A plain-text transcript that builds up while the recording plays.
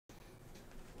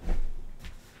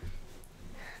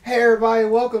Hey everybody,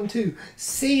 welcome to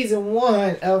season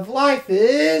 1 of Life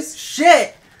is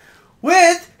Shit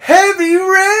with Heavy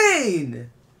Rain.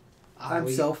 I'm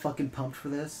we, so fucking pumped for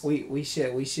this. we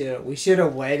should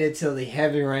have waited till the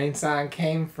heavy rain sign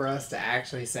came for us to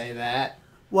actually say that.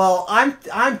 Well,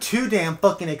 I'm too damn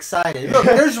fucking excited. Look,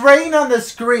 there's rain on the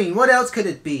screen. What else could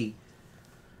it be?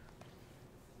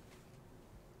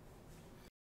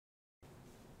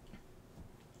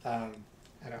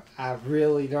 I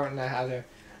really don't know how to.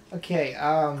 Okay,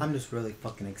 I'm just really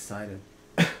fucking excited.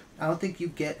 I don't think you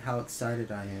get how excited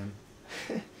I am.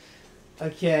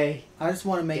 okay. I just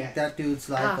want to make that dude's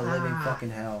life a living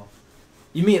fucking hell.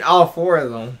 You mean all 4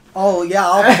 of them? Oh yeah,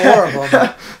 all 4 of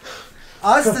them.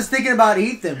 I was just thinking about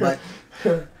Ethan, but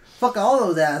fuck all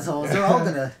those assholes. They're all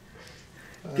gonna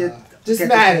get just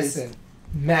Madison.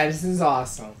 Madison's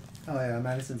awesome. Oh yeah,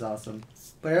 Madison's awesome.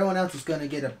 But everyone else is gonna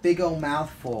get a big old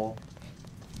mouthful.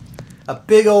 A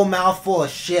big old mouthful of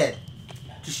shit.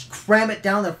 Just cram it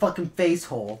down their fucking face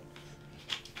hole.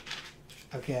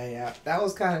 Okay, yeah, that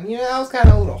was kind of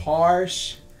a little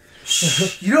harsh.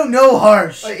 You don't know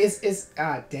harsh. But it's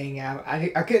dang it,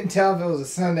 I couldn't tell if it was a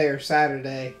Sunday or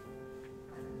Saturday.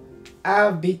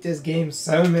 I've beat this game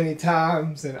so many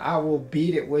times, and I will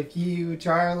beat it with you,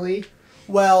 Charlie.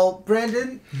 Well,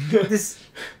 Brandon, this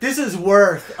is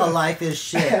worth a life is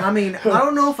shit. I mean, I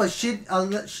don't know if a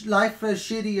life is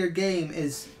shittier game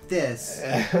is this.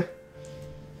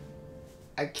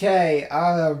 Okay,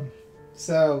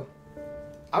 so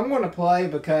I'm gonna play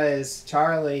because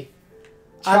Charlie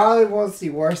wants the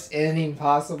worst ending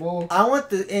possible. I want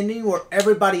the ending where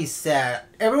everybody's sad.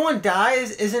 Everyone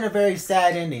dies isn't a very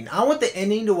sad ending. I want the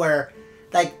ending to where,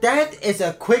 like, death is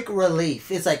a quick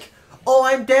relief. It's like, oh,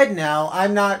 I'm dead now.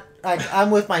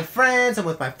 I'm with my friends. I'm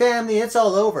with my family. It's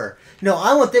all over. No,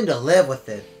 I want them to live with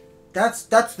it. That's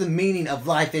the meaning of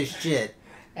life is shit.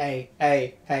 Hey!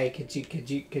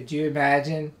 Could you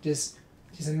imagine? Just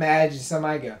imagine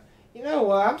somebody go, you know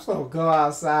what? I'm just gonna go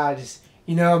outside. Just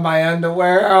my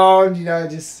underwear on.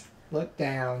 Just look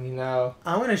down.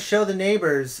 I'm gonna show the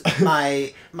neighbors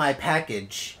my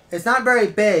package. It's not very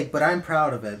big, but I'm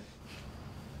proud of it.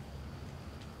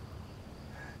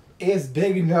 It's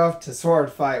big enough to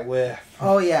sword fight with.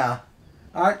 Oh yeah,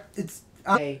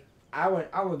 Hey, I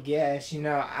would guess.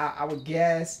 I would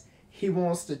guess he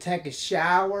wants to take a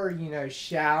shower.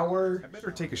 Shower. I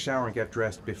better take a shower and get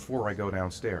dressed before I go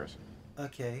downstairs.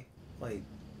 Okay, wait.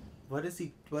 What did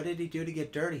he do to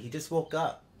get dirty? He just woke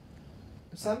up.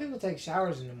 Some people take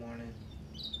showers in the morning.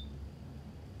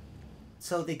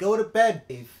 So they go to bed.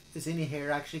 Is any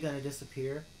hair actually gonna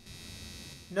disappear?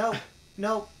 No.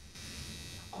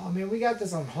 Oh man, we got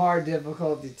this on hard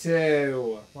difficulty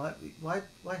too. What? Why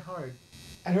hard?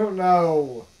 I don't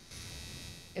know.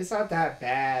 It's not that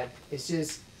bad. It's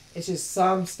just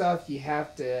some stuff you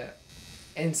have to,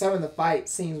 and some of the fight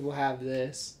scenes will have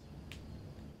this.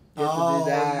 You have to do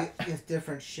that. It's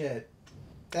different shit.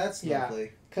 That's yeah,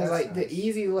 lovely. Cause like nice.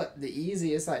 the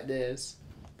easy is like this,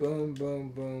 boom, boom,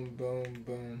 boom, boom,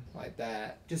 boom, like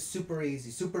that. Just super easy,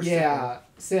 super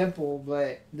simple.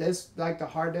 But this, like, the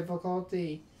hard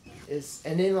difficulty is,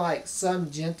 and then like some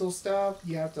gentle stuff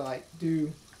you have to like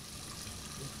do.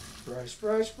 Brush.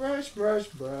 That's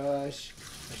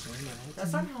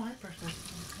not how I brush my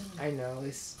I know,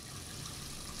 it's...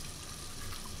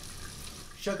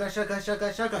 Shaka. He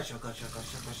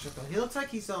looks like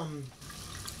he's, never mind.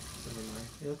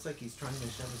 He looks like he's trying to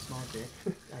shove a small dick.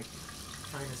 Like,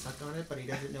 trying to suck on it, but he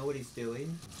doesn't know what he's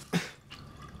doing.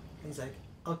 He's like,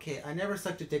 okay, I never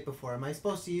sucked a dick before. Am I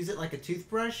supposed to use it like a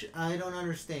toothbrush? I don't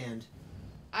understand.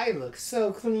 I look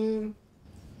so clean.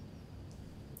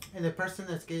 And the person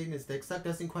that's getting his dick sucked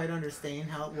doesn't quite understand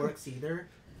how it works either.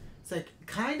 It's like,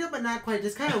 kind of, but not quite.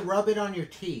 Just kind of rub it on your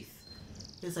teeth.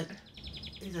 He's like,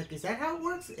 is that how it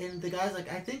works? And the guy's like,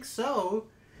 I think so.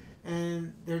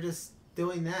 And they're just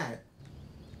doing that.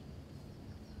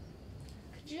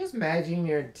 Could you just imagine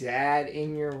your dad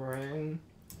in your room?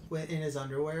 In his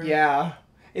underwear? Yeah.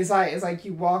 It's like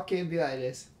you walk in and be like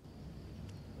this.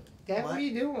 Dad, what are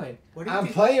you doing? I'm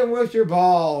playing with your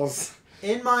balls.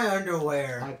 In my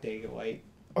underwear. I take it, wait.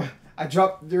 I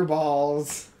dropped your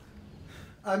balls.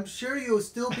 I'm sure you'll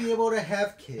still be able to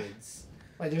have kids.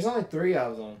 Wait, there's only 3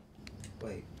 of them.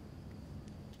 Wait.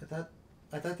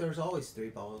 I thought there was always 3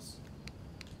 balls.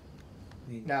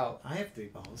 I mean, no. I have 3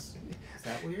 balls. Is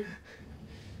that weird?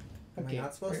 Am okay, I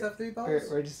not supposed to have 3 balls?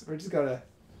 We're just gonna...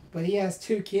 But he has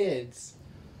 2 kids.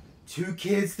 2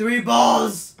 kids, 3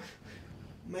 balls!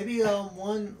 Maybe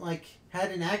one, like,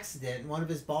 had an accident and one of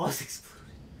his balls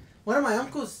exploded. One of my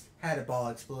uncles had a ball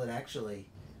explode, actually.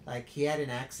 Like, he had an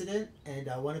accident and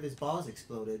one of his balls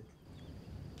exploded.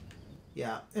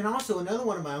 Yeah, and also another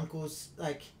one of my uncles,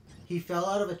 like, he fell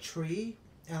out of a tree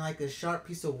and like a sharp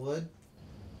piece of wood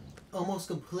almost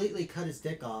completely cut his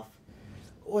dick off.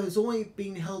 Well, it was only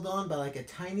being held on by like a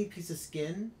tiny piece of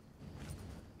skin.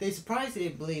 They surprised he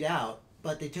didn't bleed out,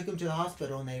 but they took him to the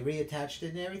hospital and they reattached it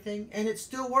and everything, and it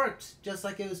still worked just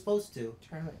like it was supposed to.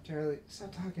 Charlie,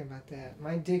 stop talking about that.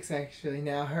 My dick's actually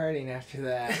now hurting after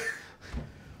that.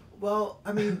 Well,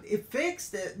 I mean, it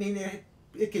fixed it. I mean,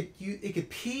 it could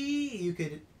pee. He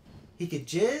could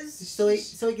jizz. So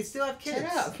he could still have kids.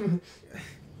 Shut up.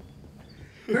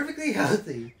 Perfectly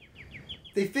healthy.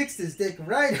 They fixed his dick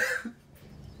right.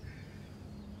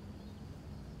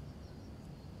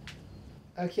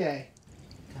 Okay.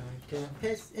 Time to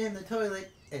piss in the toilet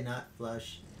and not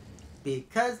flush.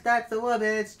 Because that's a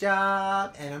woman's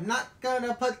job. And I'm not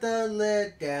gonna put the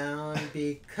lid down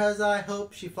because I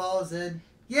hope she falls in.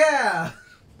 Yeah!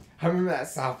 I remember that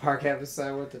South Park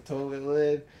episode with the toilet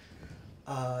lid.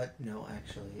 No,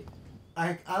 actually.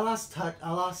 I lost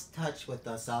touch with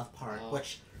South Park,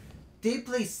 which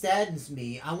deeply saddens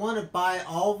me. I want to buy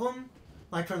all of them,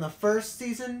 like from the first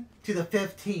season to the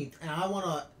 15th, and I want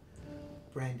to...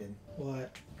 Brandon.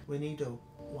 What? We need to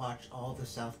watch all the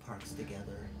South Parks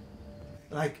together.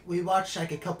 Like, we watch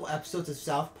like a couple episodes of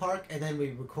South Park, and then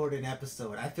we record an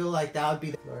episode. I feel like that would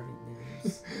be the flirty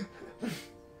news.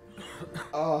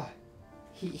 Oh,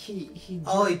 he.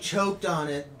 Oh, he choked on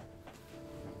it.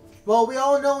 Well, we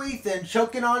all know Ethan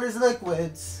choking on his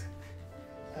liquids.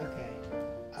 Okay.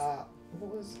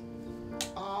 What was?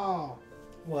 Oh.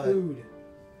 What? Food.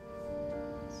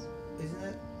 Isn't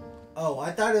it? Oh,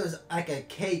 I thought it was like a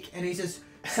cake, and he's just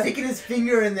sticking his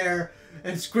finger in there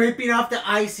and scraping off the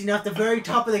icing off the very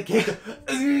top of the cake.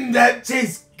 That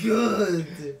tastes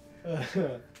good.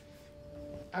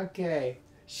 Okay.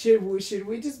 Should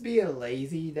we just be a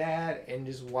lazy dad and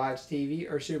just watch TV,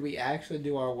 or should we actually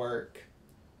do our work?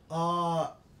 I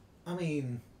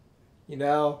mean, You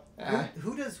know?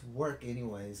 who does work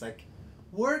anyways? Like,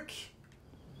 work.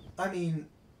 I mean,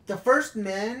 the first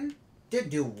man did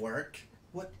do work.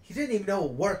 What he didn't even know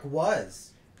what work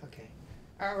was. Okay.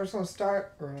 Alright, we're just gonna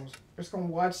start. We're just gonna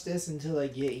watch this until they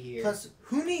get here. Plus,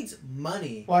 who needs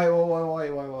money? Wait.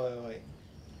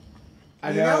 I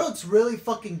mean, that looks really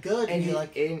fucking good. And, you're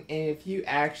like, and if you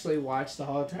actually watch the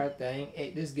whole entire thing,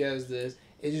 it just goes this.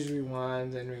 It just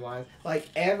rewinds and rewinds. Like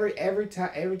every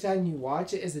time you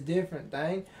watch it, it's a different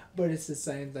thing, but it's the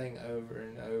same thing over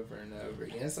and over and over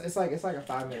again. It's like a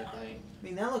 5-minute thing. I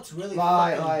mean, that looks really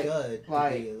Like- fucking good. To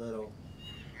like- be a little.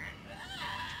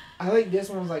 I think this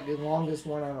one's like the longest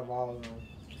one out of all of them.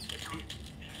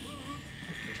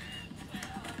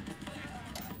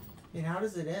 I mean, how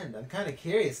does it end? I'm kind of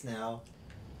curious now.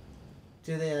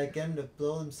 Do they like get them to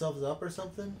blow themselves up or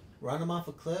something? Run them off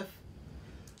a cliff?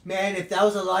 Man, if that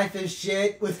was a Life is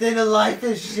Shit within a Life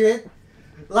is Shit,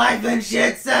 Life and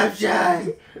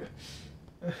Shitception.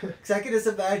 Cause I can just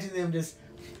imagine them just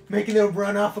making them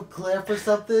run off a cliff or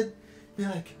something. Be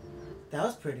like, that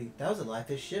was pretty. That was a Life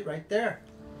is Shit right there.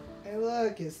 Hey,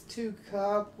 look, it's two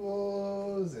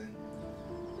couples and.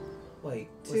 Wait,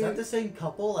 was that the same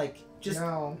couple? Like, just.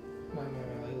 No,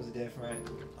 it was different.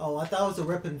 Oh, I thought it was a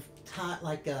ripping time,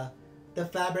 like the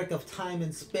fabric of time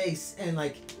and space, and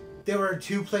like they were in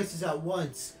two places at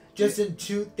once. They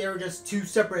were just two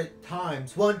separate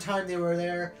times. One time they were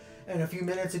there, and a few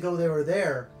minutes ago they were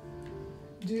there.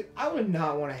 Dude, I would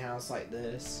not want a house like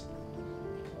this.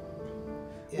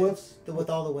 With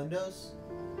all the windows.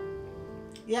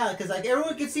 Yeah, because like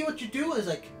everyone can see what you're doing. It's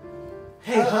like,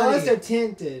 hey, honey. Unless they're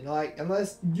tinted, like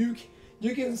unless you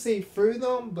can see through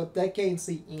them, but they can't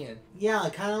see in. Yeah,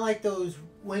 kind of like those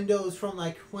windows from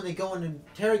like when they go and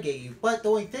interrogate you. But the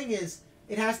only thing is,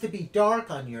 it has to be dark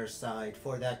on your side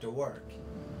for that to work.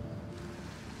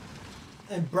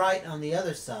 And bright on the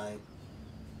other side.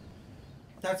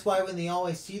 That's why when they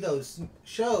always see those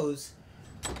shows,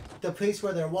 the place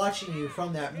where they're watching you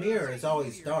from that mirror is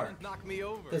always dark. Knock me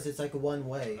over. Because it's like a one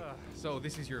way. So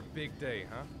this is your big day,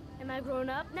 huh? Am I grown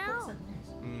up now?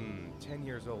 10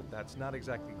 years old. That's not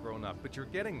exactly grown up, but you're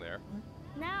getting there.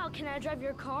 Now, can I drive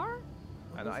your car?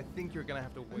 And I think you're gonna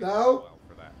have to wait No. a while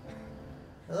for that.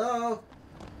 Hello?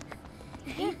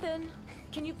 Ethan,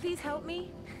 can you please help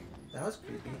me? That was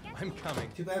creepy. I'm coming.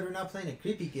 Too bad we're not playing a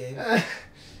creepy game.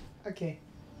 Okay.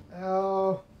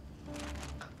 Oh.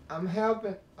 I'm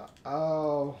helping.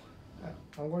 Oh.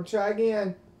 I'm gonna try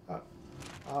again.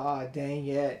 Oh, dang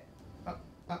it.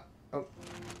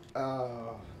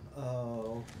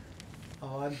 Oh.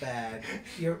 Oh, I'm bad.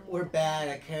 We're bad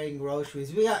at carrying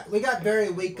groceries. We got very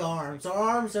weak arms. Our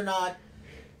arms are not.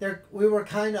 We were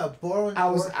kind of born.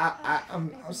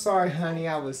 I'm sorry, honey.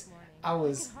 I was I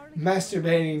was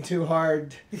masturbating too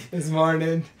hard this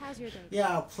morning. How's your day?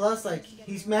 Yeah, plus, like,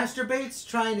 he's masturbates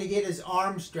trying to get his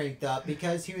arm strength up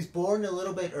because he was born a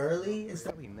little bit early and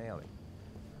stuff. Really nailing.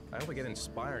 I hope I get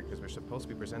inspired because we're supposed to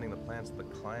be presenting the plans to the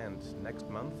client next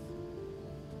month.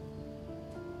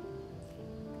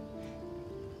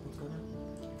 What's going on?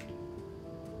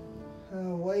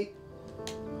 Oh, wait.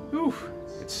 Whew,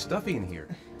 it's stuffy in here.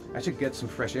 I should get some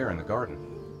fresh air in the garden.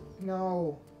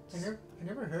 No. I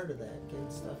never heard of that, getting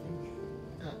stuffing.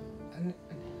 N-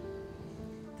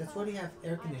 That's what you have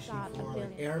air conditioning thought a for, like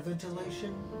billion. air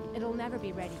ventilation, It'll never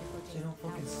be ready before so you don't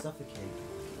fucking suffocate.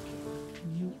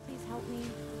 Can you please help me?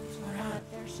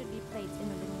 There should be plates in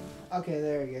the living room. Okay,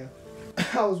 there we go.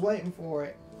 I was waiting for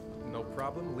it. No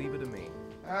problem, leave it to me.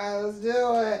 Alright, let's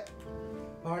do it.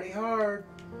 Party hard.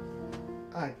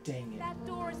 Ah, dang it. That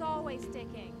door is always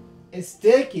sticking. It's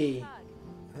sticky.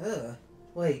 Tug. Ugh.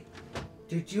 Wait,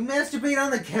 did you masturbate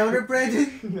on the counter,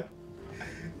 Brandon?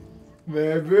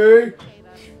 Maybe. Ava,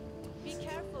 be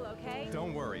careful, okay?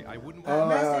 Don't worry, I wouldn't.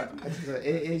 Oh,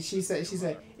 she said,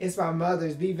 it's my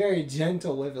mother's. Be very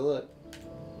gentle with it. Look.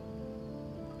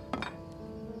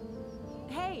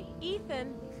 Hey,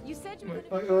 Ethan, you said you were Wait,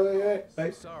 going wait, to be wait,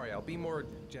 wait. Sorry, I'll be more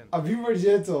gentle. I'll be more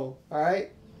gentle,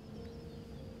 alright?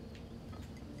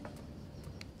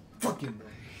 Fuck you, man.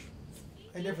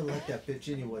 I never liked that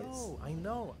bitch anyways. No, I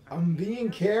know. I'm being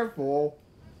careful.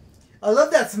 I love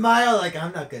that smile, like,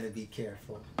 I'm not gonna be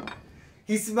careful.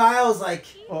 He smiles like,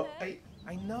 Oh,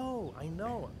 I know.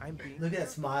 I'm being. look at that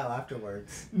smile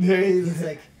afterwards. he's He's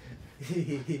like,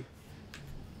 like,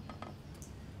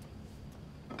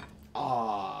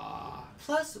 ah.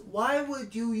 plus, why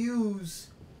would you use,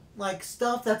 like,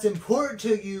 stuff that's important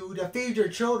to you to feed your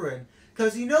children?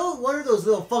 Because you know one of those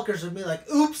little fuckers would be like,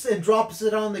 oops, and drops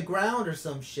it on the ground or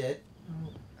some shit.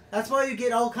 That's why you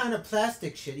get all kind of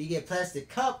plastic shit. You get plastic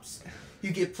cups,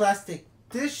 you get plastic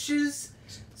dishes.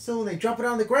 So when they drop it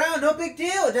on the ground, no big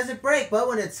deal. It doesn't break. But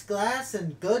when it's glass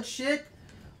and good shit,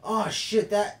 oh shit,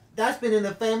 that's been in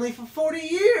the family for 40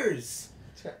 years.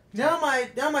 Now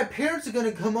my parents are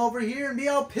gonna come over here and be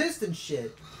all pissed and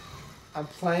shit. I'm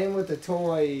playing with the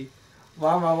toy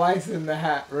while my wife's in the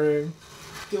hat room.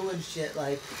 Doing shit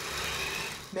like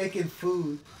making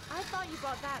food. I thought you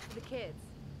bought that for the kids.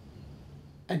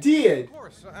 I did. Of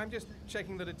course, I'm just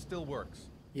checking that it still works.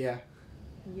 Yeah.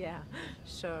 Yeah,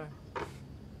 sure.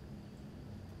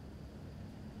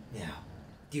 Now,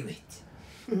 do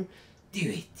it. Do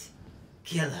it.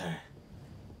 Kill her.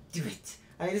 Do it.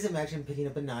 I just imagine picking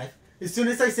up a knife. As soon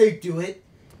as I say do it,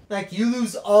 like you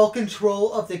lose all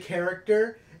control of the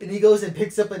character, and he goes and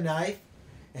picks up a knife.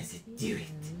 I said, do it.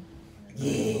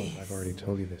 Yes. I've already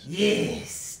told you this.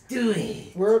 Yes. Do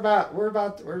it. We're about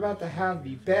to have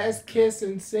the best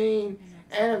kissing scene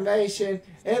animation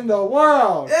in the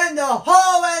world. In the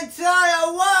whole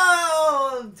entire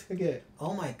world. Look at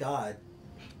Oh my god.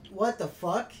 What the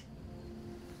fuck?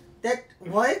 That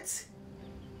what?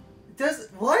 It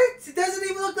doesn't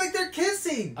even look like they're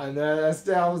kissing. I know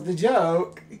that was the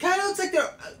joke. It kind of looks like they're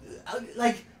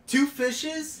like two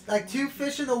fishes, like two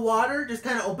fish in the water, just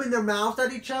kind of open their mouths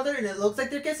at each other, and it looks like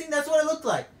they're kissing. That's what it looked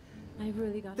like. I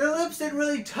really got Their lips didn't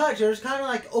really touch. They were just kind of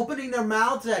like opening their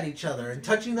mouths at each other and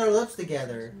touching their lips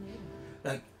together,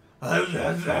 like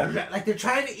they're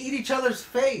trying to eat each other's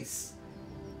face.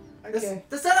 Okay.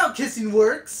 That's not how kissing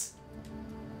works.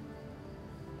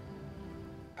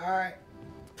 Alright.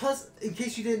 Plus, in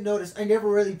case you didn't notice, I never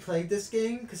really played this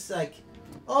game because, like,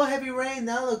 oh, Heavy Rain,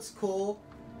 that looks cool.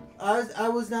 I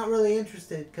was not really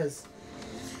interested because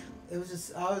it was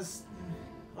just I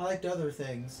liked other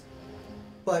things.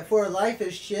 But for Life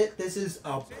is Shit, this is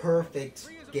a perfect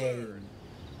game.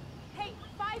 Hey,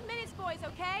 5 minutes, boys,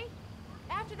 okay?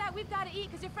 After that, we've got to eat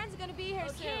because your friends are going to be here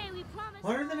soon. Okay, we promise.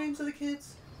 What are the names of the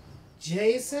kids?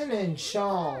 Jason and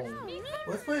Sean.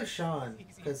 Let's play with Sean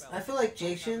because I feel like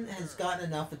Jason has gotten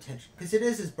enough attention because it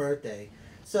is his birthday.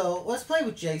 So let's play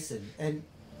with Jason and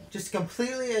just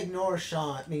completely ignore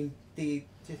Sean. I mean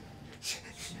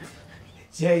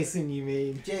Jason, you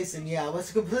mean? Jason. Yeah,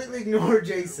 let's completely ignore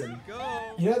Jason.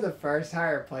 Go. You know the first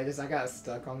time I played this, I got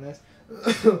stuck on this.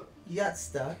 You got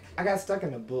stuck. I got stuck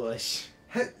in a bush.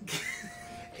 I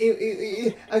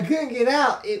couldn't get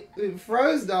out. It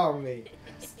froze on me.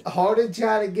 Holden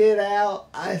tried to get out.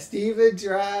 Steven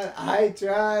tried. I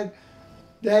tried.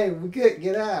 Dang, we couldn't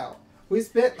get out. We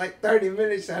spent like 30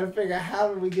 minutes trying to figure out how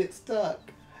did we get stuck.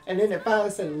 And then it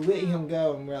finally said, let him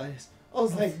go. And we're like, I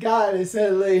was like, God, it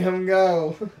said, let him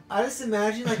go. I just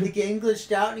imagine like the game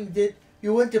glitched out and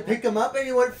you went to pick him up and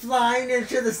he went flying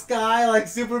into the sky like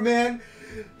Superman.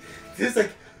 Just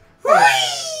like,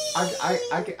 whee!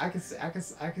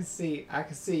 I can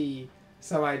see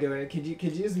somebody doing it. Could you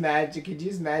just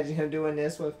imagine him doing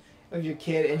this with your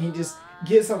kid, and he just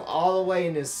gets him all the way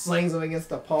and just slings him against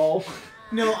the pole?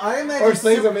 No, I imagine. Or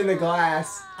slings him in the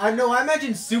glass. I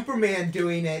imagine Superman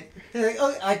doing it. They're like,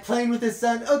 oh, I playing with his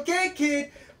son. Okay,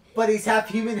 kid, but he's half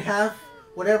human, half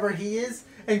whatever he is,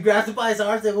 and grabs him by his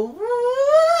arms and goes,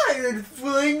 and then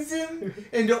flings him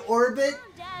into orbit.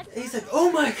 And he's like,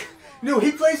 oh my. No,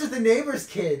 he plays with the neighbor's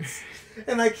kids,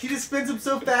 and like he just spins him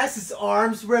so fast, his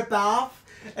arms rip off,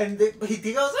 and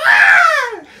he goes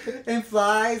and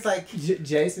flies like.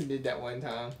 Jason did that one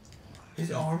time.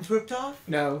 His arms ripped off?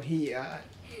 No, he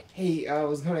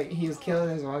was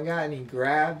killing this one guy, and he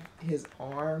grabbed his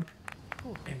arm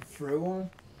and threw him.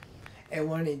 And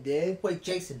when he did, wait,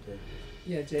 Jason did.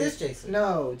 Yeah, Jason. This Jason.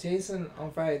 No, Jason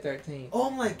on Friday the 13th.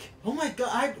 Oh my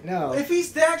God! No. If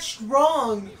he's that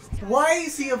strong, why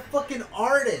is he a fucking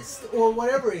artist or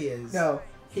whatever he is? No,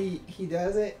 he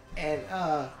does it, and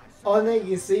only thing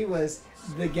you see was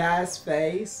the guy's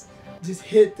face just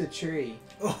hit the tree.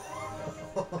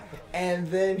 And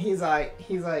then he's like,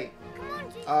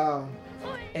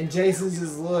 and Jason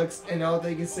just looks, and all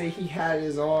they can see, he had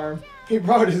his arm. He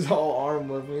brought his whole arm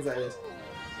with him. He's like this.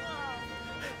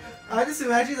 I just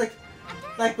imagine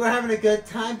like we're having a good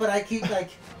time, but I keep like,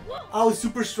 I was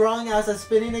super strong. I was like,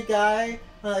 spinning a guy,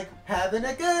 like having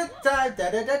a good time,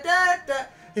 da da da da da,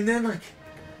 and then like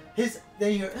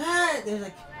then you're they're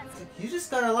like, you just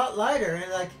got a lot lighter,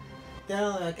 and like then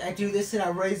like I do this and I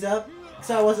raise up,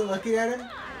 so I wasn't looking at him,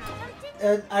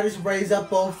 and I just raise up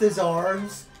both his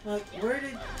arms. Like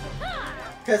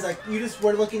because like you just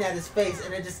were looking at his face,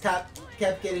 and it just kept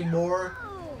getting more.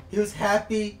 He was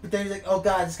happy, but then he's like, oh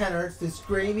God, this kind of hurts. The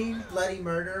screaming, bloody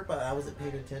murder, but I wasn't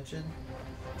paying attention.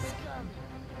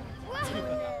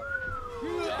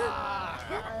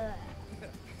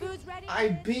 Food's ready? I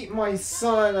beat my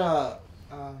son up.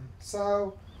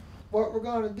 So what we're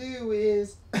gonna do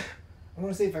is, I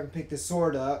want to see if I can pick this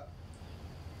sword up.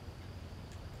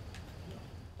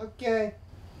 Okay.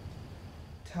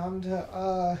 Time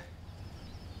to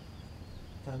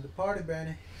party,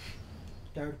 Brandy.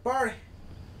 Time to party.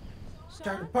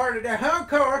 Time to party that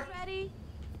hardcore. Ready?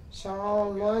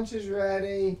 Sean, lunch is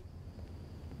ready.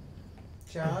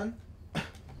 Sean.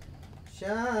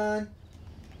 Sean.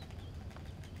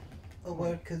 Oh,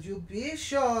 where could you be,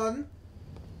 Sean?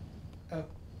 Oh.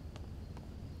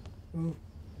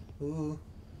 Ooh.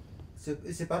 So,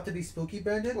 is it about to be spooky,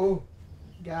 Brandon? Ooh.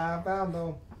 Guy I found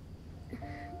though.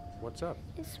 What's up?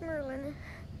 It's Merlin.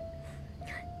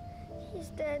 He's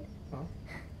dead. Huh?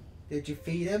 Did you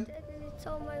feed him? Dead, and it's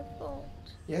all my fault.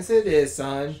 Yes, it is,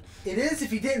 son. It is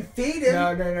if you didn't feed him.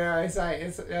 No.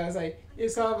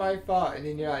 It's not my fault. And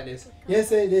then you're like this.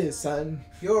 Yes, it is, son.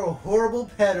 You're a horrible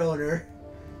pet owner.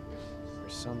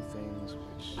 There's some things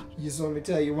which... You just want me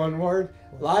to tell you one word?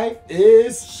 Life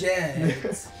is shit.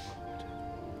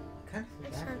 Kind of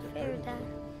It's not fair, Dad.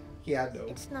 Yeah, I know.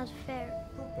 It's not fair.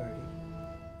 Oh, Birdie.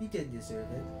 You didn't deserve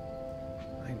it.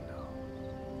 I know.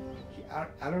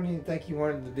 I don't even think he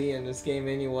wanted to be in this game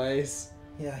anyways.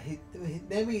 Yeah,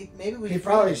 maybe we. He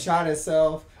probably shot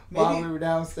himself while Maybe- we were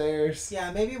downstairs. Yeah,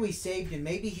 maybe we saved him.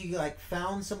 Maybe he like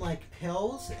found some like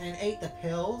pills and ate the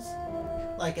pills.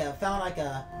 Like found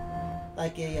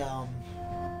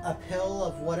a pill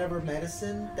of whatever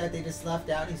medicine that they just left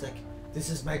out. He's like, this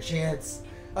is my chance.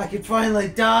 I can finally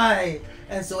die.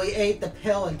 And so he ate the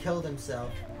pill and killed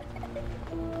himself.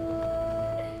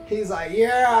 He's like,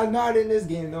 yeah, I'm not in this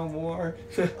game no more.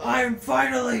 I'm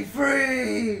finally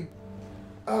free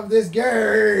of this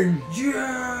game.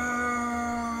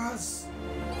 Yes.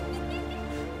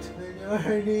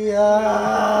 Narnia.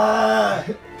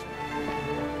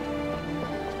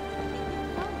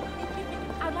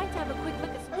 I'd like to have a quick look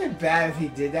at... It'd be bad if he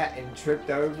did that and tripped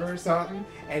over or something,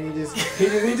 and he just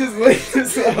leaves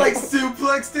himself. Like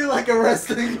suplexed it like a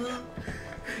wrestling move.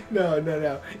 No.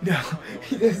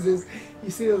 He does this. You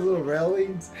see those little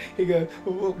railings? He goes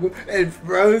and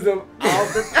throws them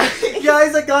off the. Yeah,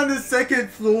 he's like on the second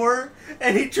floor,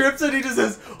 and he trips and he just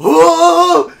says,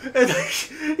 "Whoa!" and like,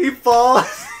 he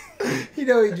falls. You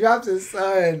know, he drops his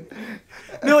son.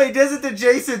 No, he does it to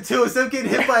Jason too. Instead of getting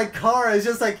hit by a car, it's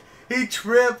just like he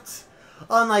tripped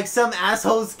on like some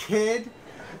asshole's kid,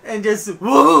 and just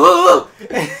whoa.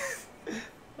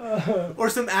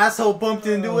 Or some asshole bumped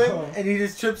into him, and he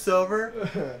just trips over.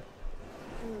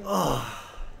 Oh.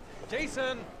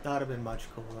 Jason! That would have been much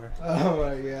cooler. Oh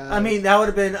my god. I mean, that would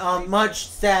have been much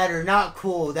sadder, not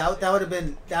cool. That would have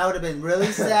been really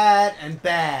sad and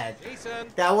bad. Jason!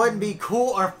 That wouldn't be cool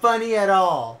or funny at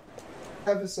all.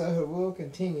 Episode, we'll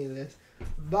continue this.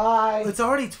 Bye. It's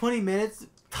already 20 minutes.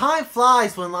 Time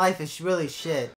flies when life is really shit.